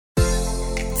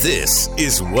This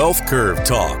is Wealth Curve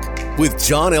Talk with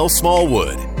John L.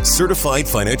 Smallwood, certified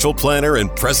financial planner and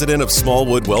president of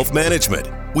Smallwood Wealth Management.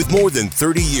 With more than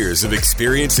 30 years of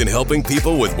experience in helping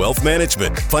people with wealth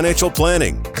management, financial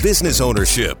planning, business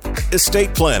ownership,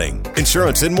 estate planning,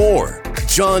 insurance, and more,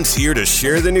 John's here to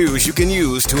share the news you can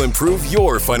use to improve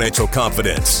your financial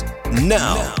confidence.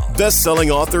 Now,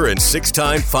 best-selling author and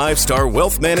 6-time 5-star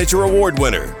Wealth Manager Award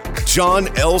winner,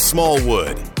 John L.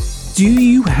 Smallwood. Do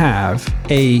you have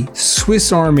a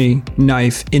Swiss Army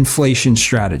knife inflation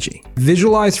strategy?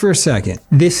 Visualize for a second.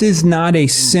 This is not a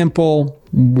simple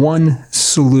one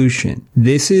solution.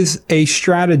 This is a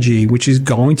strategy which is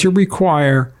going to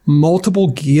require multiple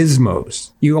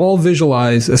gizmos. You all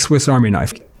visualize a Swiss Army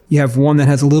knife. You have one that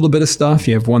has a little bit of stuff,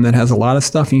 you have one that has a lot of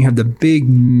stuff, and you have the big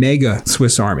mega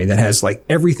Swiss Army that has like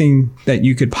everything that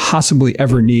you could possibly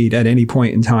ever need at any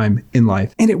point in time in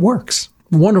life. And it works.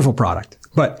 Wonderful product.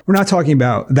 But we're not talking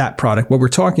about that product. What we're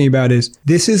talking about is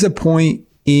this is a point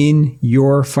in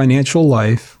your financial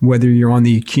life, whether you're on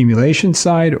the accumulation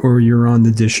side or you're on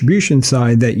the distribution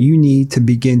side, that you need to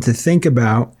begin to think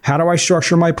about, how do I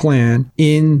structure my plan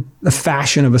in the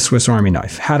fashion of a Swiss Army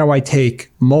knife? How do I take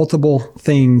multiple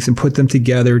things and put them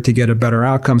together to get a better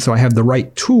outcome so I have the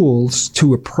right tools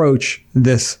to approach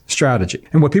this strategy?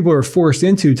 And what people are forced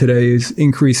into today is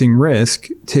increasing risk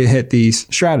to hit these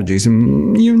strategies.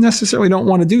 And you necessarily don't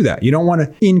want to do that. You don't want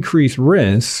to increase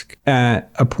risk at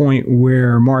a point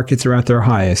where markets are at their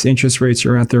highest, interest rates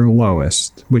are at their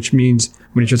lowest, which means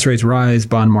when interest rates rise,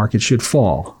 bond markets should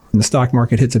fall. When the stock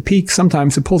market hits a peak,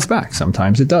 sometimes it pulls back,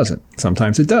 sometimes it doesn't,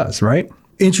 sometimes it does, right?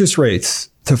 Interest rates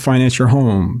to finance your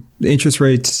home, interest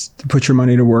rates to put your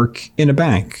money to work in a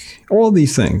bank, all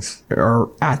these things are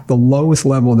at the lowest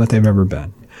level that they've ever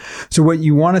been. So what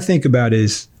you want to think about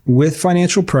is, with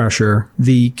financial pressure,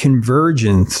 the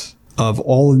convergence of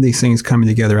all of these things coming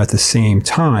together at the same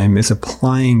time is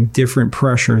applying different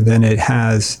pressure than it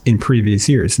has in previous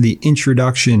years. The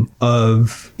introduction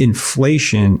of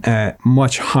inflation at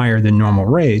much higher than normal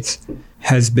rates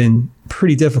has been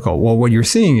pretty difficult. Well, what you're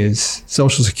seeing is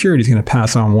Social Security is going to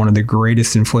pass on one of the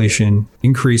greatest inflation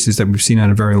increases that we've seen in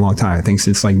a very long time. I think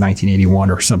since like 1981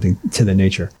 or something to the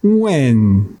nature,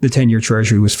 when the 10-year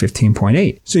Treasury was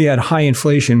 15.8. So you had high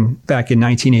inflation back in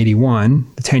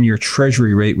 1981. The 10-year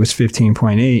Treasury rate was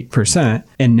 15.8%.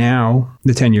 And now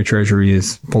the 10-year Treasury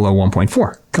is below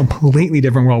 1.4. Completely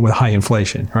different world with high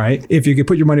inflation, right? If you could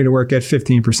put your money to work at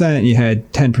 15% and you had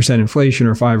 10% inflation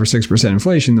or 5 or 6%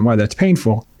 inflation, then why that's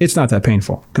painful? It's not that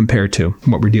painful compared to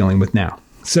what we're dealing with now.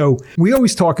 So we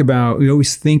always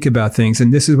think about things,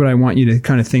 and this is what I want you to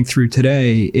kind of think through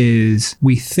today, is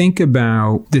we think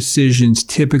about decisions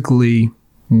typically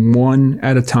one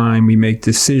at a time. We make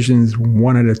decisions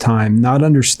one at a time, not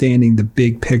understanding the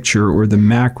big picture or the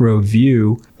macro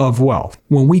view of wealth.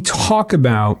 When we talk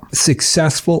about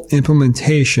successful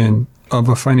implementation of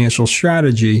a financial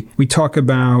strategy, we talk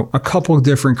about a couple of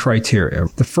different criteria.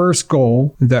 The first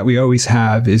goal that we always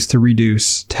have is to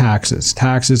reduce taxes.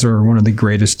 Taxes are one of the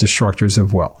greatest destructors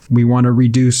of wealth. We want to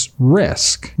reduce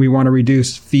risk. We want to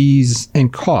reduce fees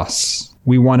and costs.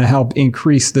 We want to help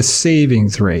increase the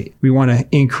savings rate. We want to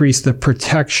increase the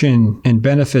protection and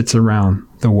benefits around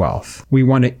the wealth. We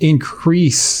want to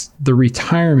increase the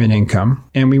retirement income,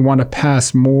 and we want to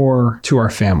pass more to our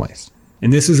families.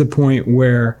 And this is a point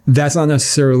where that's not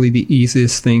necessarily the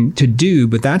easiest thing to do,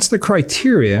 but that's the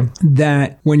criteria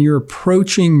that when you're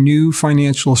approaching new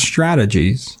financial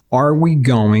strategies, are we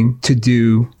going to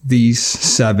do these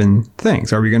 7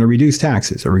 things? Are we going to reduce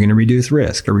taxes? Are we going to reduce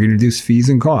risk? Are we going to reduce fees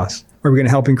and costs? Are we going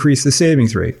to help increase the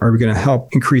savings rate? Are we going to help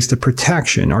increase the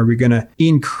protection? Are we going to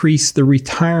increase the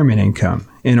retirement income?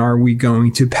 And are we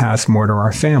going to pass more to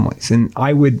our families? And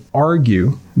I would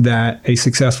argue that a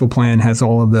successful plan has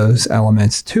all of those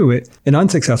elements to it. An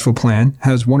unsuccessful plan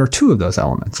has 1 or 2 of those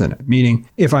elements in it. Meaning,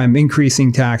 if I'm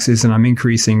increasing taxes and I'm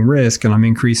increasing risk and I'm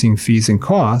increasing fees and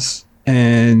costs,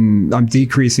 and I'm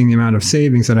decreasing the amount of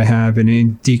savings that I have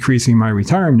and decreasing my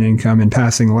retirement income and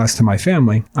passing less to my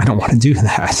family, I don't want to do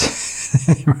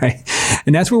that, right?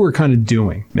 And that's what we're kind of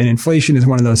doing. And inflation is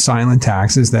one of those silent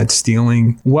taxes that's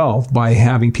stealing wealth by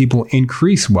having people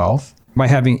increase wealth, by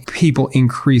having people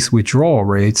increase withdrawal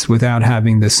rates without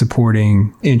having the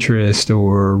supporting interest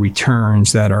or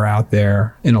returns that are out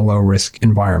there in a low risk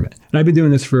environment. And I've been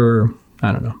doing this for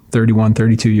 31,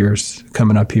 32 years,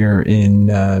 coming up here in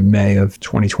May of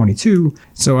 2022.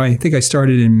 So I think I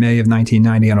started in May of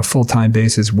 1990 on a full-time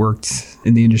basis, worked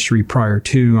in the industry prior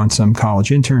to on some college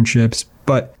internships,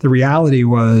 But the reality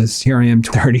was, here I am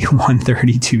 31,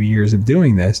 32 years of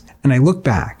doing this. And I look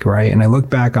back, right? And I look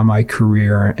back on my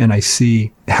career and I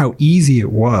see how easy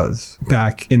it was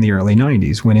back in the early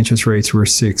 90s when interest rates were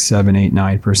 6, 7, 8,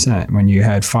 9%, when you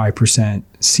had 5%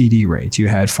 CD rates, you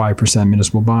had 5%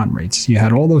 municipal bond rates. You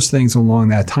had all those things along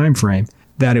that time frame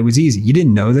that it was easy. You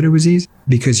didn't know that it was easy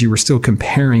because you were still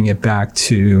comparing it back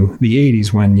to the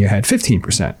 80s when you had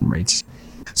 15% rates.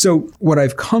 So what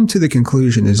I've come to the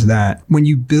conclusion is that when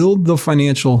you build the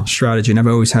financial strategy, and I've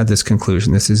always had this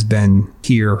conclusion, this has been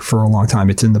here for a long time.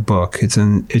 It's in the book. It's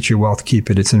in It's Your Wealth, Keep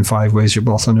It. It's in 5 Ways Your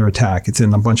Wealth's Under Attack. It's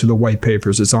in a bunch of the white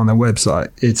papers. It's on the website.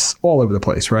 It's all over the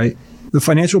place, right? The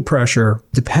financial pressure,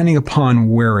 depending upon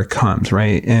where it comes,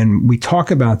 right? And we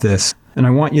talk about this, and I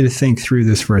want you to think through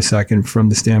this for a second from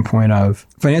the standpoint of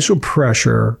financial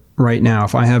pressure. Right now,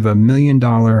 if I have $1 million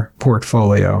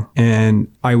portfolio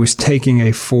and I was taking a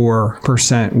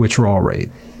 4% withdrawal rate,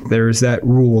 there's that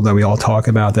rule that we all talk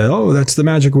about that, oh, that's the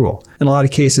magic rule. In a lot of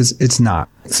cases, it's not.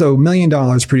 So $1 million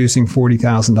producing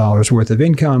 $40,000 worth of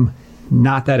income,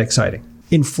 not that exciting.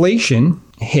 Inflation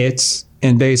hits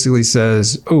and basically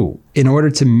says, oh, in order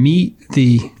to meet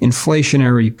the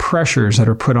inflationary pressures that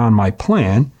are put on my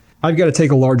plan, I've got to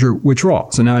take a larger withdrawal.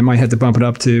 So now I might have to bump it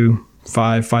up to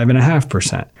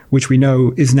 5.5%, which we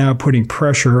know is now putting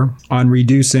pressure on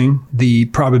reducing the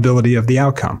probability of the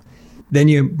outcome. Then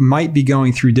you might be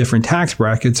going through different tax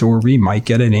brackets, or we might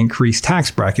get an increased tax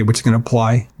bracket, which is going to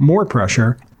apply more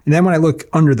pressure. And then when I look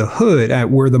under the hood at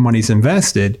where the money's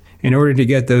invested, in order to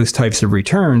get those types of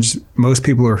returns, most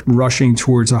people are rushing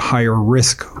towards a higher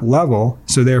risk level,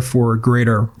 so therefore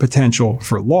greater potential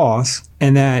for loss,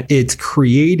 and that it's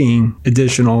creating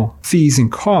additional fees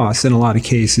and costs in a lot of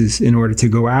cases in order to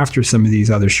go after some of these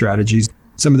other strategies.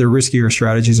 Some of the riskier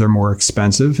strategies are more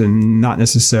expensive and not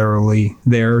necessarily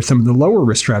there. Some of the lower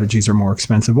risk strategies are more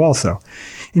expensive also.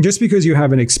 And just because you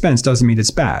have an expense doesn't mean it's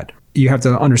bad. You have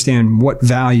to understand what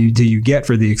value do you get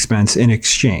for the expense in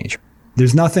exchange.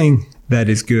 There's nothing that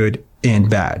is good and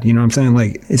bad. You know what I'm saying?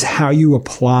 Like, it's how you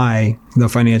apply the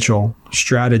financial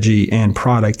strategy and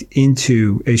product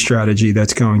into a strategy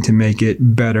that's going to make it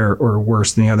better or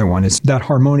worse than the other one. It's that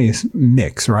harmonious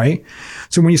mix, right?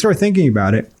 So when you start thinking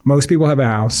about it, most people have a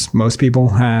house. Most people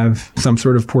have some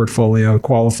sort of portfolio,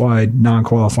 qualified,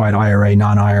 non-qualified, IRA,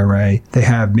 non-IRA. They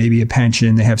have maybe a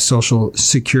pension. They have Social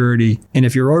Security. And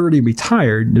if you're already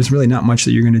retired, there's really not much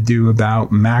that you're going to do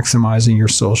about maximizing your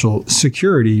Social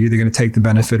Security. You're either going to take the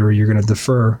benefit or you're going to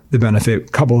defer the benefit.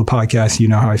 A couple of podcasts, you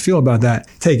know how I feel about that.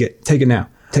 Take it now.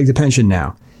 Take the pension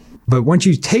now. But once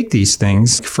you take these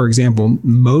things, for example,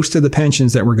 most of the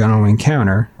pensions that we're going to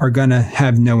encounter are going to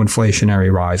have no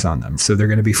inflationary rise on them. So they're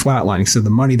going to be flatlining. So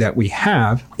the money that we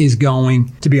have is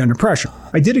going to be under pressure.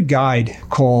 I did a guide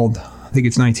called, I think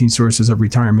it's 19 Sources of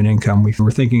Retirement Income. We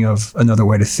were thinking of another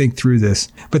way to think through this.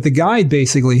 But the guide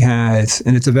basically has,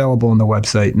 and it's available on the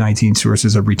website, 19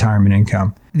 Sources of Retirement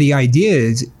Income. The idea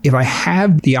is if I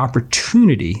have the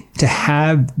opportunity to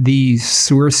have these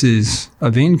sources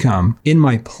of income in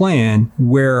my plan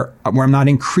where I'm not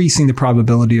increasing the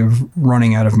probability of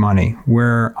running out of money,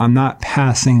 where I'm not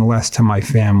passing less to my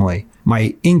family,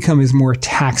 my income is more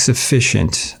tax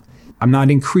efficient, I'm not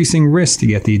increasing risk to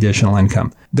get the additional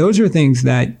income. Those are things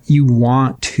that you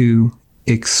want to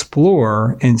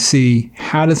explore and see,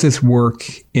 how does this work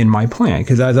in my plan?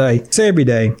 Because as I say every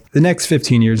day, the next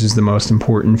 15 years is the most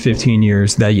important 15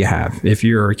 years that you have. If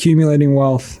you're accumulating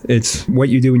wealth, it's what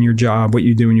you do in your job, what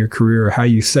you do in your career, how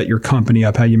you set your company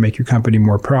up, how you make your company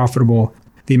more profitable,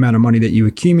 the amount of money that you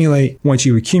accumulate. Once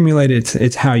you accumulate it,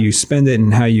 it's how you spend it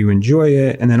and how you enjoy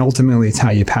it. And then ultimately, it's how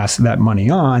you pass that money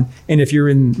on. And if you're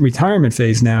in retirement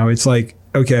phase now, it's like,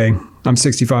 okay, I'm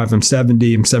 65, I'm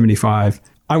 70, I'm 75.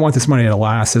 I want this money to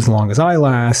last as long as I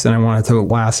last, and I want it to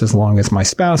last as long as my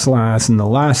spouse lasts. And the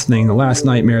last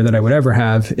nightmare that I would ever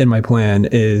have in my plan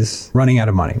is running out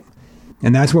of money.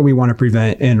 And that's what we want to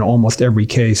prevent in almost every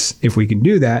case if we can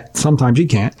do that. Sometimes you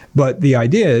can't. But the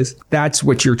idea is that's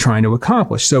what you're trying to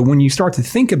accomplish. So when you start to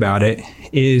think about it,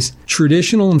 is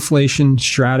traditional inflation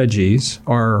strategies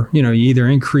are, you either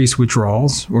increase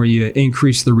withdrawals or you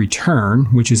increase the return,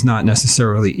 which is not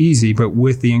necessarily easy, but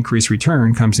with the increased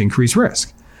return comes increased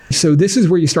risk. So this is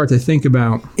where you start to think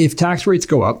about, if tax rates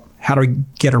go up, how do I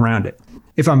get around it?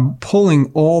 If I'm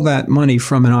pulling all that money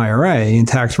from an IRA and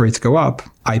tax rates go up,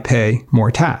 I pay more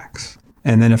tax.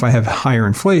 And then if I have higher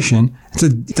inflation, it's a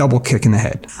double kick in the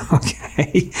head.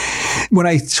 Okay. When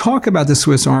I talk about the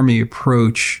Swiss Army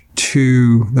approach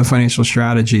to the financial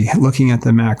strategy, looking at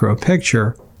the macro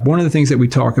picture, One of the things that we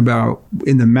talk about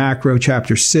in the macro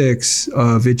chapter 6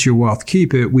 of It's Your Wealth,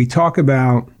 Keep It, we talk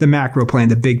about the macro plan,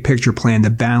 the big picture plan, the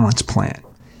balance plan.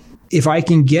 If I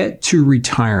can get to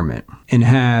retirement and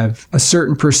have a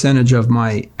certain percentage of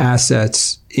my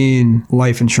assets in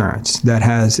life insurance that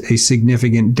has a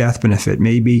significant death benefit,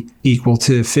 maybe equal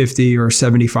to 50 or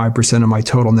 75% of my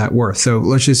total net worth. So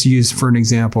let's just use, for an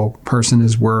example, person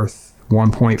is worth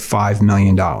 $1.5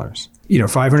 million.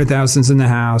 500,000 is in the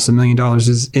house, $1 million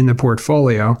is in the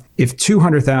portfolio. If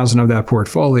 200,000 of that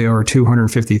portfolio or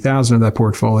 250,000 of that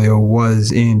portfolio was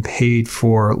in paid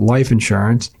for life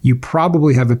insurance, you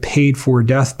probably have a paid for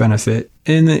death benefit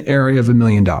in the area of $1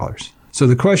 million. So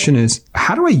the question is,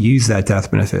 how do I use that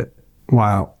death benefit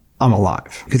while I'm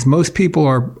alive? Because most people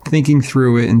are thinking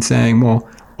through it and saying, well,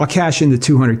 I'll cash in the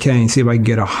 $200K and see if I can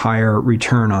get a higher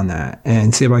return on that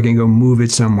and see if I can go move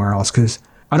it somewhere else because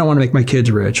I don't want to make my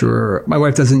kids rich, or my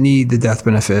wife doesn't need the death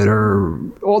benefit, or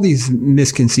all these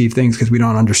misconceived things because we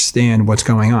don't understand what's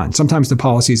going on. Sometimes the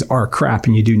policies are crap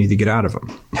and you do need to get out of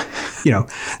them.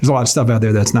 There's a lot of stuff out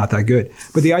there that's not that good.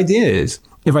 But the idea is,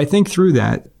 if I think through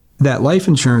that life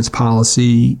insurance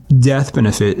policy death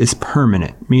benefit is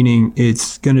permanent, meaning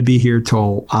it's going to be here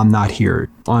till I'm not here.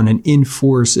 On an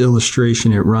in-force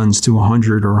illustration, it runs to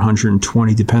 100 or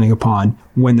 120, depending upon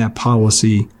when that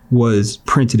policy was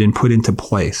printed and put into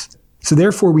place. So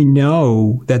therefore, we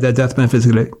know that death benefit is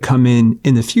going to come in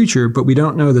the future, but we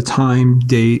don't know the time,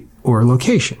 date, or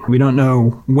location. We don't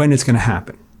know when it's going to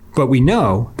happen. But we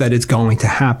know that it's going to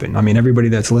happen. I mean, everybody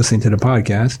that's listening to the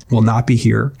podcast will not be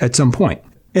here at some point.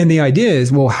 And the idea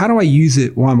is, well, how do I use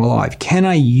it while I'm alive? Can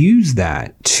I use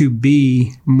that to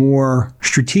be more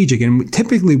strategic? And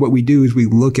typically what we do is we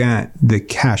look at the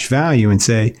cash value and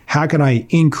say, how can I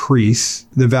increase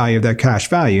the value of that cash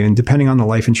value? And depending on the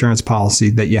life insurance policy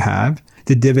that you have,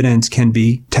 the dividends can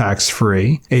be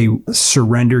tax-free. A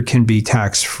surrender can be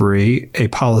tax-free. A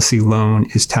policy loan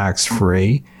is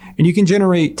tax-free. And you can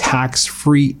generate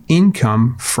tax-free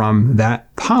income from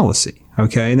that policy.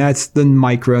 Okay, and that's the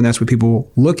micro, and that's what people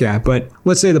look at. But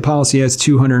let's say the policy has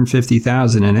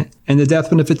 $250,000 in it, and the death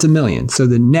benefit's $1 million. So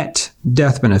the net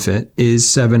death benefit is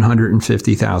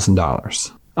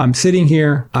 $750,000. I'm sitting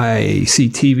here, I see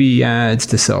TV ads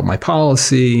to sell my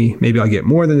policy. Maybe I'll get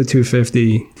more than the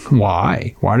 $250,000.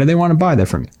 Why? Why do they want to buy that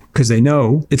from me? Because they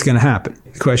know it's going to happen.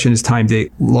 The question is time,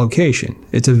 date, location.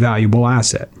 It's a valuable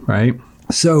asset, right?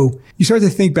 So you start to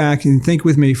think back and think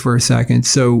with me for a second.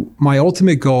 So my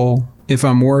ultimate goal, if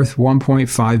I'm worth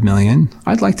 $1.5 million,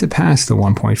 I'd like to pass the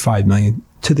 $1.5 million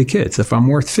to the kids. If I'm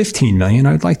worth $15 million,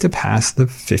 I'd like to pass the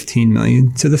 $15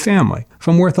 million to the family. If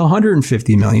I'm worth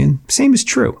 $150 million, same is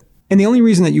true. And the only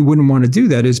reason that you wouldn't want to do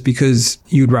that is because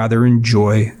you'd rather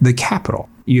enjoy the capital.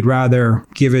 You'd rather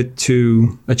give it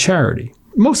to a charity.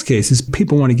 In most cases,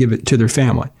 people want to give it to their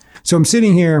family. So I'm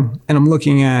sitting here and I'm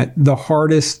looking at the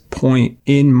hardest point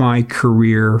in my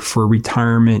career for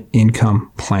retirement income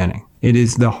planning. It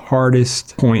is the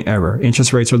hardest point ever.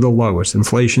 Interest rates are the lowest.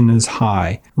 Inflation is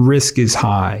high. Risk is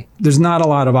high. There's not a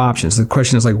lot of options. The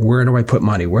question is like, where do I put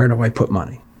money? Where do I put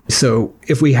money? So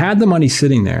if we had the money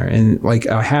sitting there and like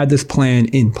I had this plan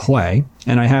in play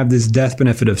and I have this death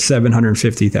benefit of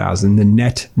 $750,000, the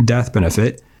net death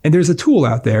benefit, and there's a tool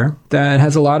out there that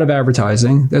has a lot of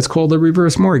advertising that's called a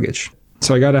reverse mortgage.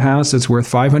 So I got a house that's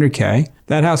worth $500K.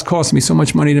 That house cost me so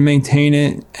much money to maintain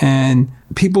it. And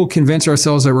people convince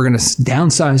ourselves that we're going to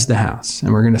downsize the house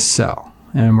and we're going to sell.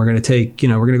 And we're going to take,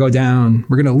 we're going to go down,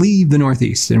 we're going to leave the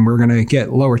Northeast and we're going to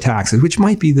get lower taxes, which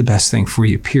might be the best thing for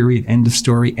you, period, end of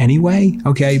story anyway.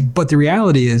 Okay. But the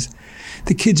reality is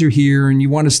the kids are here and you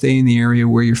want to stay in the area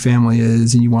where your family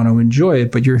is and you want to enjoy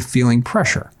it, but you're feeling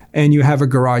pressure and you have a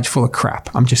garage full of crap.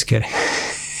 I'm just kidding.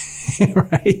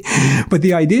 Right? But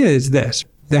the idea is this.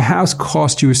 The house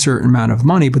costs you a certain amount of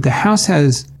money, but the house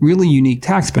has really unique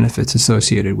tax benefits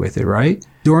associated with it, right?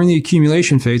 During the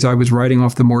accumulation phase, I was writing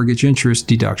off the mortgage interest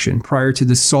deduction. Prior to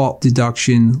the SALT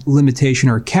deduction limitation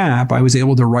or cap, I was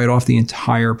able to write off the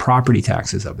entire property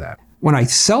taxes of that. When I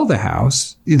sell the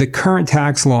house, the current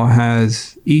tax law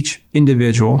has each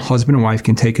individual, husband and wife,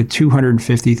 can take a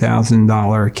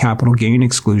 $250,000 capital gain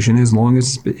exclusion as long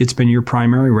as it's been your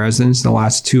primary residence the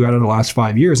last 2 out of the last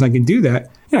 5 years. And I can do that.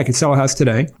 I could sell a house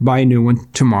today, buy a new one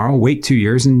tomorrow, wait 2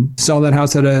 years and sell that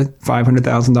house at a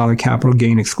 $500,000 capital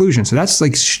gain exclusion. So that's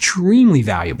like extremely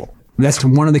valuable. That's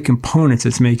one of the components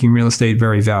that's making real estate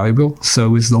very valuable.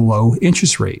 So is the low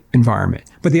interest rate environment.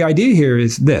 But the idea here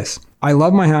is this. I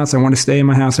love my house. I want to stay in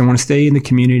my house. I want to stay in the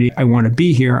community. I want to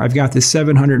be here. I've got this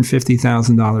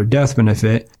 $750,000 death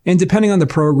benefit. And depending on the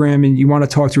program, and you want to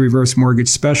talk to a reverse mortgage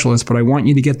specialist, but I want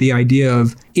you to get the idea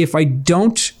of if I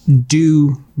don't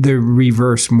do the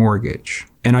reverse mortgage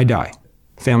and I die,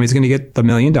 family's going to get the $1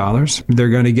 million. They're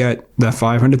going to get the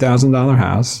 $500,000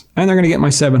 house, and they're going to get my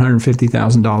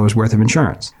 $750,000 worth of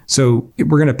insurance. So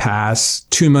we're going to pass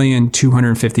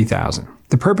 $2,250,000.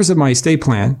 The purpose of my estate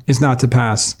plan is not to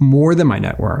pass more than my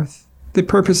net worth. The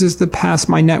purpose is to pass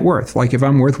my net worth. Like if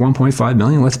I'm worth 1.5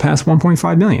 million, let's pass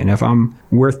 1.5 million. If I'm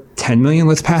worth 10 million,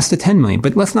 let's pass to 10 million.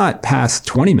 But let's not pass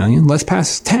 20 million, let's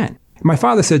pass 10. My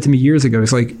father said to me years ago,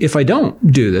 it's like, if I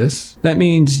don't do this, that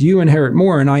means you inherit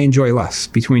more and I enjoy less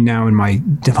between now and my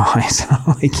demise.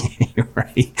 Like,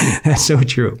 right? That's so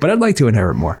true. But I'd like to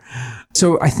inherit more.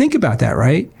 So I think about that,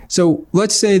 right? So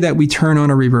let's say that we turn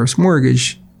on a reverse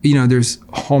mortgage. You know, there's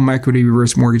home equity,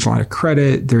 reverse mortgage line of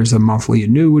credit. There's a monthly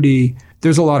annuity.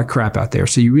 There's a lot of crap out there.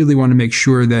 So you really want to make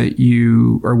sure that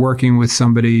you are working with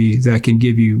somebody that can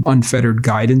give you unfettered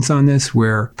guidance on this,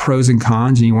 where pros and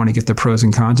cons, and you want to get the pros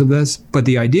and cons of this. But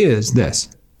the idea is this.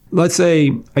 Let's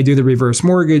say I do the reverse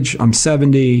mortgage. I'm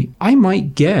 70. I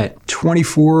might get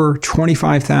 $24,000,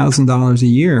 $25,000 a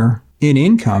year in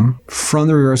income from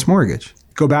the reverse mortgage.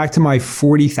 Go back to my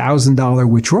 $40,000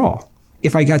 withdrawal.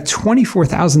 If I got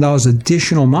 $24,000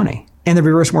 additional money and the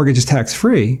reverse mortgage is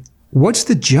tax-free, what's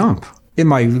the jump in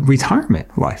my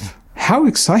retirement life? How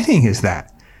exciting is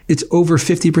that? It's over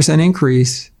 50%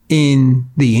 increase in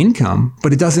the income,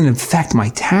 but it doesn't affect my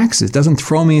taxes. It doesn't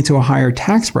throw me into a higher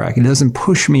tax bracket. It doesn't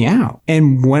push me out.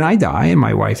 And when I die and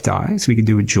my wife dies, we can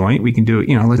do a joint. We can do it,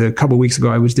 like a couple of weeks ago,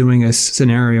 I was doing a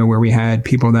scenario where we had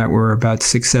people that were about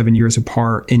 6-7 years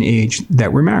apart in age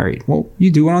that were married. Well,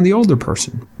 you do it on the older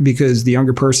person because the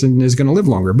younger person is going to live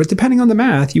longer. But depending on the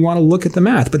math, you want to look at the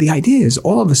math. But the idea is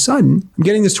all of a sudden, I'm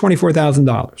getting this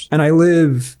 $24,000 and I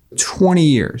live 20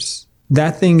 years.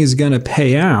 That thing is going to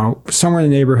pay out somewhere in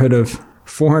the neighborhood of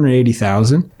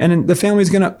 $480,000. And then the family's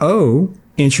going to owe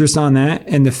interest on that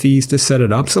and the fees to set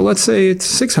it up. So let's say it's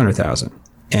 $600,000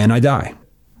 and I die.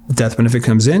 Death benefit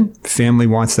comes in. Family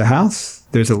wants the house.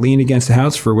 There's a lien against the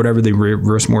house for whatever the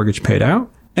reverse mortgage paid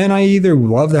out. And I either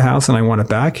love the house and I want it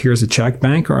back. Here's a check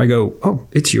bank. Or I go, oh,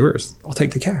 it's yours. I'll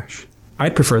take the cash.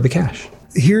 I'd prefer the cash.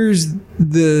 Here's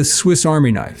the Swiss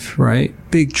Army knife, right?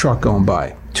 Big truck going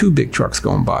by. 2 big trucks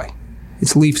going by.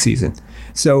 It's leaf season.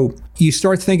 So you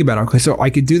start thinking about, okay, so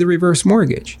I could do the reverse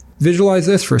mortgage. Visualize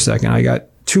this for a second. I got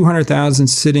 $200,000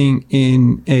 sitting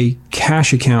in a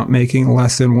cash account making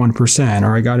less than 1%,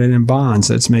 or I got it in bonds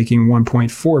that's making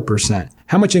 1.4%.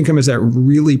 How much income is that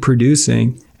really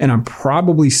producing? And I'm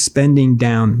probably spending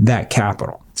down that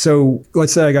capital. So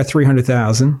let's say I got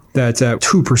 $300,000 that's at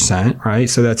 2%, right?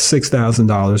 So that's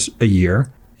 $6,000 a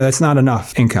year. That's not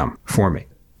enough income for me.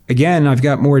 Again, I've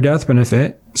got more death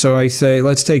benefit. So I say,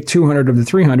 let's take 200 of the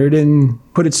 300 and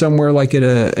put it somewhere like at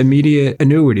an immediate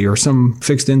annuity or some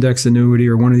fixed index annuity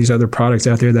or one of these other products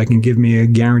out there that can give me a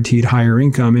guaranteed higher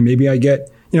income. And maybe I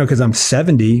get, because I'm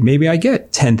 70, maybe I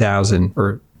get $10,000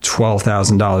 or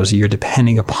 $12,000 a year,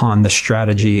 depending upon the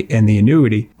strategy and the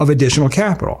annuity of additional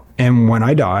capital. And when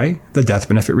I die, the death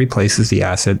benefit replaces the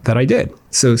asset that I did.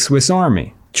 So Swiss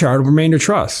Army, charitable remainder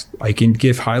trust. I can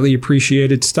give highly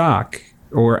appreciated stock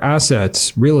or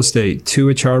assets, real estate, to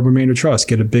a charitable remainder trust,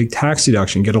 get a big tax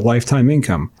deduction, get a lifetime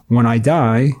income. When I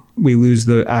die, we lose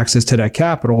the access to that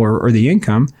capital or the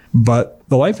income, but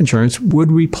the life insurance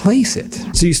would replace it.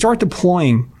 So you start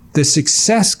deploying. The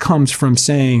success comes from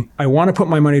saying, I want to put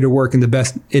my money to work in the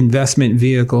best investment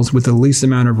vehicles with the least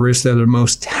amount of risk that are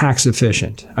most tax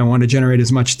efficient. I want to generate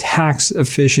as much tax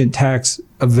efficient, tax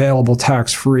available,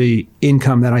 tax-free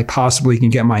income that I possibly can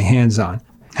get my hands on.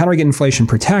 How do I get inflation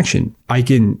protection? I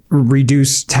can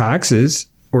reduce taxes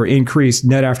or increase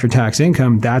net after tax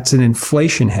income. That's an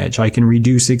inflation hedge. I can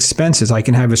reduce expenses. I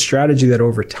can have a strategy that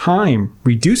over time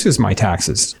reduces my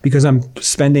taxes because I'm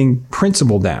spending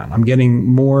principal down. I'm getting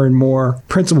more and more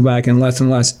principal back and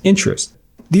less interest.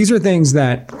 These are things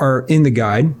that are in the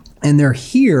guide, and they're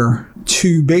here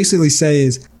to basically say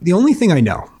is the only thing I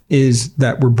know is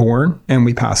that we're born and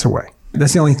we pass away.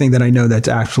 That's the only thing that I know that's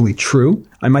actually true.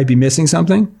 I might be missing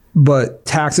something, but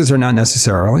taxes are not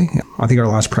necessarily. I think our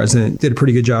last president did a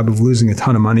pretty good job of losing a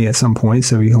ton of money at some point,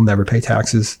 so he'll never pay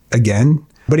taxes again.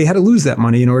 But he had to lose that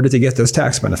money in order to get those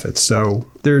tax benefits. So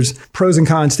there's pros and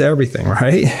cons to everything,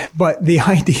 right? But the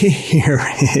idea here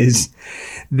is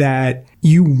that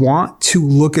you want to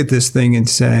look at this thing and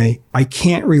say, I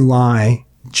can't rely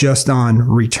just on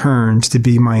returns to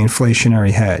be my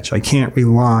inflationary hedge. I can't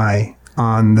rely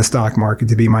on the stock market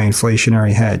to be my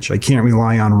inflationary hedge. I can't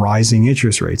rely on rising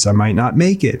interest rates. I might not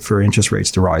make it for interest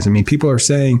rates to rise. I mean, people are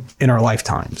saying in our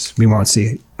lifetimes, we won't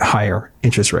see higher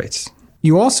interest rates.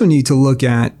 You also need to look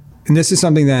at, and this is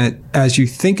something that as you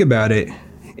think about it,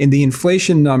 and the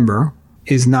inflation number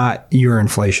is not your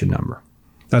inflation number.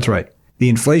 That's right. The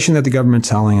inflation that the government's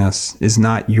telling us is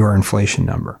not your inflation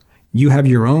number. You have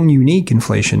your own unique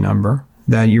inflation number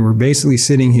that you were basically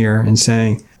sitting here and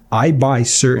saying, I buy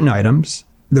certain items.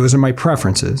 Those are my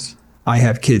preferences. I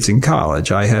have kids in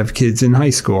college. I have kids in high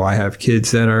school. I have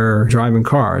kids that are driving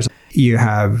cars. You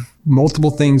have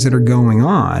multiple things that are going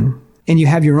on, and you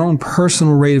have your own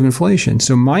personal rate of inflation.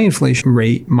 So my inflation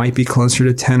rate might be closer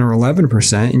to 10 or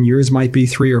 11%, and yours might be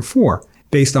 3 or 4,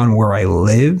 based on where I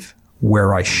live,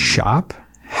 where I shop,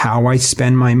 how I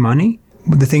spend my money,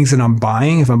 the things that I'm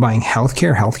buying. If I'm buying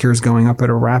healthcare is going up at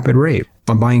a rapid rate. If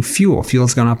I'm buying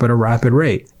fuel's gone up at a rapid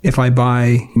rate. If I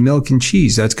buy milk and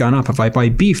cheese, that's gone up. If I buy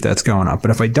beef, that's going up. But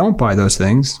if I don't buy those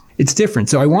things, it's different.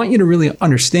 So I want you to really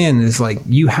understand is like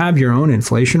you have your own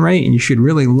inflation rate, and you should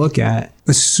really look at,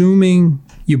 assuming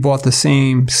you bought the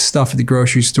same stuff at the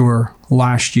grocery store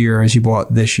last year as you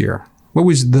bought this year. What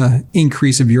was the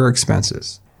increase of your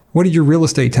expenses? What did your real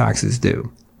estate taxes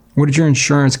do? What did your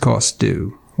insurance costs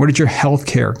do? What did your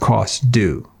healthcare costs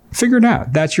do? Figure it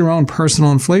out. That's your own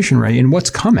personal inflation rate and what's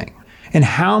coming. And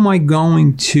how am I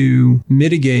going to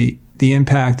mitigate the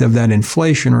impact of that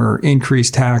inflation or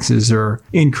increased taxes or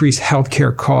increased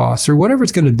healthcare costs or whatever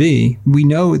it's going to be? We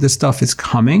know this stuff is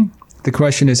coming. The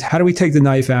question is, how do we take the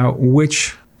knife out?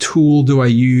 Which tool do I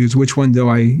use? Which one do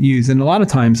I use? And a lot of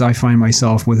times I find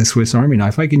myself with a Swiss Army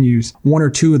knife. I can use one or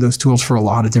two of those tools for a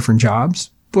lot of different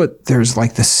jobs. But there's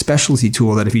like the specialty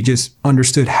tool that if you just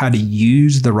understood how to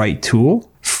use the right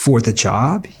tool for the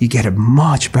job, you get a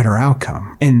much better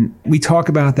outcome. And we talk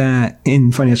about that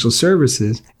in financial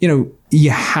services. You know,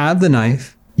 you have the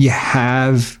knife, you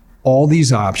have all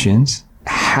these options.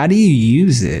 How do you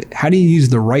use it? How do you use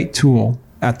the right tool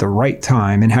at the right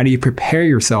time? And how do you prepare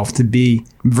yourself to be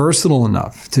versatile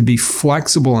enough, to be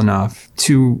flexible enough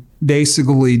to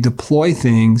basically deploy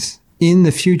things in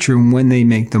the future when they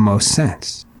make the most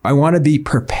sense? I want to be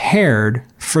prepared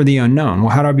for the unknown.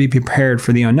 Well, how do I be prepared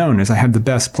for the unknown? Is I have the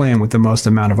best plan with the most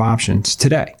amount of options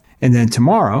today. And then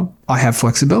tomorrow, I have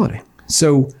flexibility.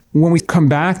 So when we come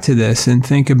back to this and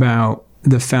think about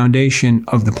the foundation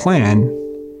of the plan,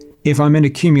 if I'm in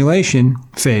accumulation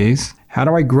phase, how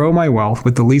do I grow my wealth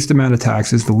with the least amount of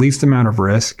taxes, the least amount of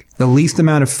risk, the least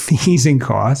amount of fees and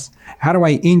costs? How do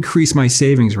I increase my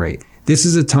savings rate? This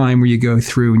is a time where you go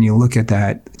through and you look at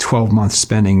that 12-month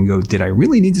spending and go, did I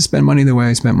really need to spend money the way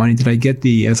I spent money? Did I get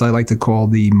the, as I like to call,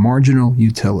 the marginal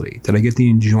utility? Did I get the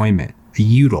enjoyment, the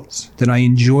utils? Did I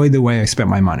enjoy the way I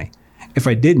spent my money? If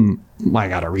I didn't, I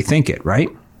got to rethink it, right?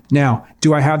 Now,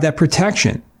 do I have that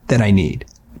protection that I need?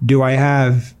 Do I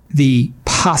have the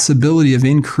possibility of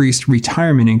increased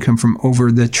retirement income from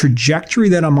over the trajectory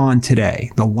that I'm on today,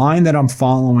 the line that I'm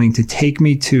following to take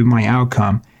me to my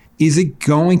outcome? Is it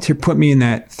going to put me in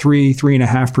that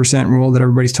 3.5% rule that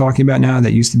everybody's talking about now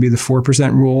that used to be the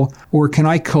 4% rule? Or can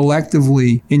I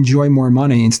collectively enjoy more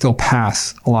money and still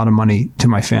pass a lot of money to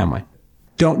my family?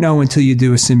 Don't know until you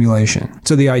do a simulation.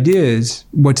 So the idea is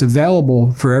what's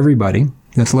available for everybody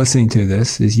that's listening to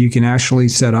this is you can actually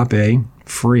set up a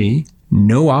free,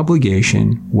 no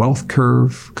obligation wealth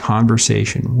curve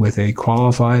conversation with a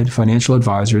qualified financial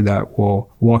advisor that will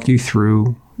walk you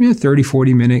through a 30,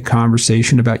 40-minute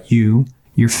conversation about you,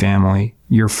 your family,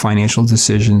 your financial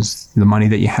decisions, the money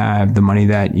that you have, the money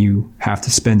that you have to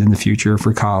spend in the future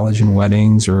for college and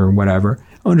weddings or whatever.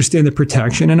 Understand the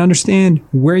protection and understand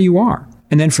where you are.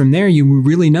 And then from there, you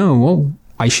really know, well,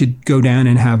 I should go down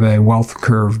and have a wealth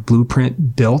curve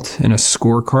blueprint built and a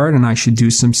scorecard, and I should do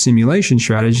some simulation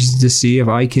strategies to see if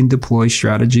I can deploy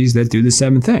strategies that do the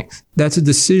 7 things. That's a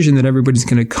decision that everybody's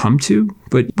going to come to,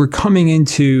 but we're coming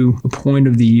into a point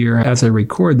of the year as I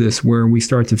record this where we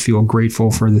start to feel grateful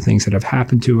for the things that have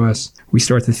happened to us. We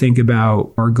start to think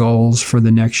about our goals for the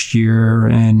next year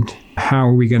and how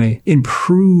are we going to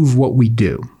improve what we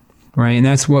do. Right. And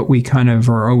that's what we kind of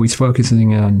are always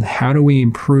focusing on. How do we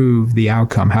improve the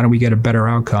outcome? How do we get a better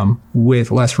outcome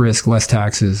with less risk, less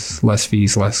taxes, less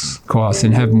fees, less costs,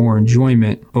 and have more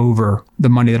enjoyment over the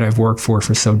money that I've worked for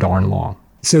so darn long?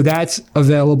 So that's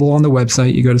available on the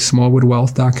website. You go to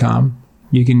smallwoodwealth.com.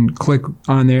 You can click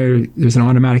on there. There's an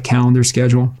automatic calendar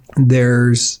schedule.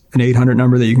 There's an 800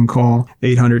 number that you can call,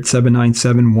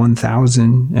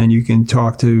 800-797-1000, and you can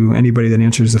talk to anybody that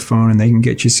answers the phone and they can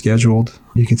get you scheduled.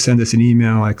 You can send us an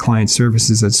email at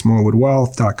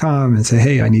clientservices@smallwoodwealth.com and say,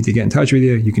 hey, I need to get in touch with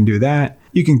you. You can do that.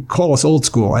 You can call us old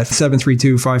school at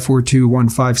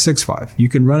 732-542-1565. You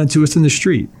can run into us in the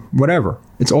street, whatever.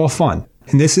 It's all fun.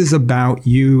 And this is about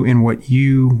you and what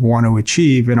you want to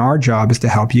achieve. And our job is to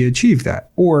help you achieve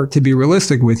that, or to be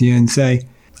realistic with you and say,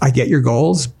 I get your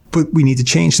goals, but we need to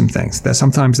change some things.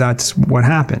 Sometimes that's what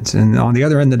happens. And on the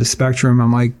other end of the spectrum,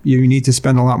 I'm like, you need to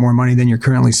spend a lot more money than you're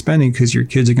currently spending because your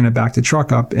kids are going to back the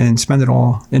truck up and spend it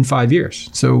all in 5 years.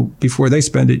 So before they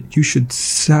spend it, you should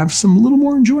have some little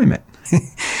more enjoyment.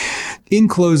 In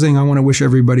closing, I want to wish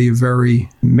everybody a very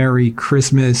Merry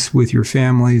Christmas with your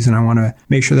families. And I want to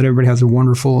make sure that everybody has a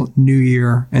wonderful New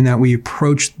Year and that we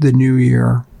approach the New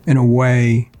Year in a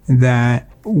way that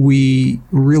we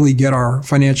really get our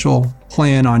financial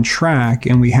plan on track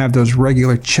and we have those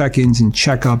regular check-ins and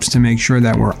checkups to make sure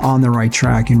that we're on the right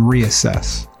track and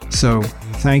reassess. So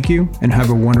thank you and have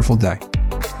a wonderful day.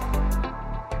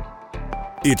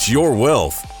 It's Your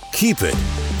Wealth. Keep it.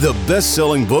 The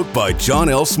best-selling book by John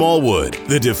L. Smallwood,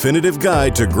 the definitive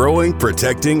guide to growing,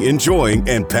 protecting, enjoying,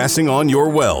 and passing on your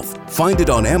wealth. Find it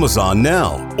on Amazon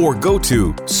now or go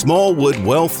to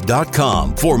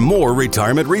smallwoodwealth.com for more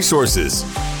retirement resources.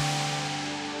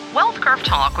 Wealth Curve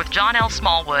Talk with John L.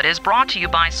 Smallwood is brought to you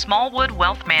by Smallwood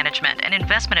Wealth Management, an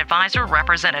investment advisor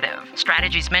representative.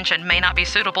 Strategies mentioned may not be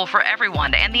suitable for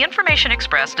everyone, and the information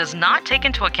expressed does not take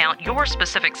into account your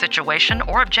specific situation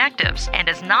or objectives and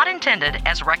is not intended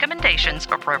as recommendations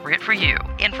appropriate for you.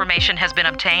 Information has been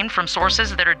obtained from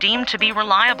sources that are deemed to be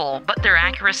reliable, but their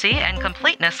accuracy and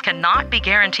completeness cannot be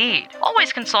guaranteed.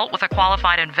 Always consult with a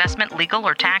qualified investment, legal,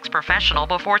 or tax professional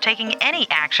before taking any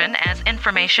action, as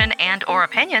information and/or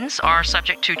opinions are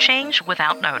subject to change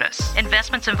without notice.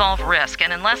 Investments involve risk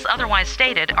and, unless otherwise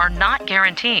stated, are not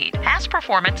guaranteed. Past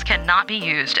performance cannot be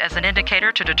used as an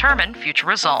indicator to determine future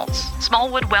results.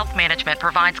 Smallwood Wealth Management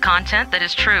provides content that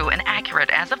is true and accurate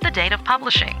as of the date of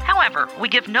publishing. However, we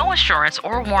give no assurance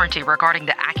or warranty regarding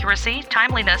the accuracy,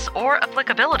 timeliness, or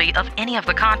applicability of any of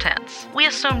the contents. We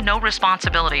assume no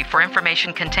responsibility for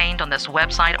information contained on this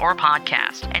website or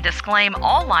podcast and disclaim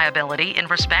all liability in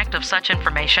respect of such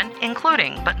information,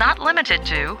 including, but not limited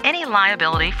to, any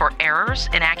liability for errors,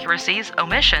 inaccuracies,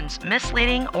 omissions,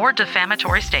 misleading, or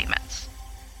defamatory statements.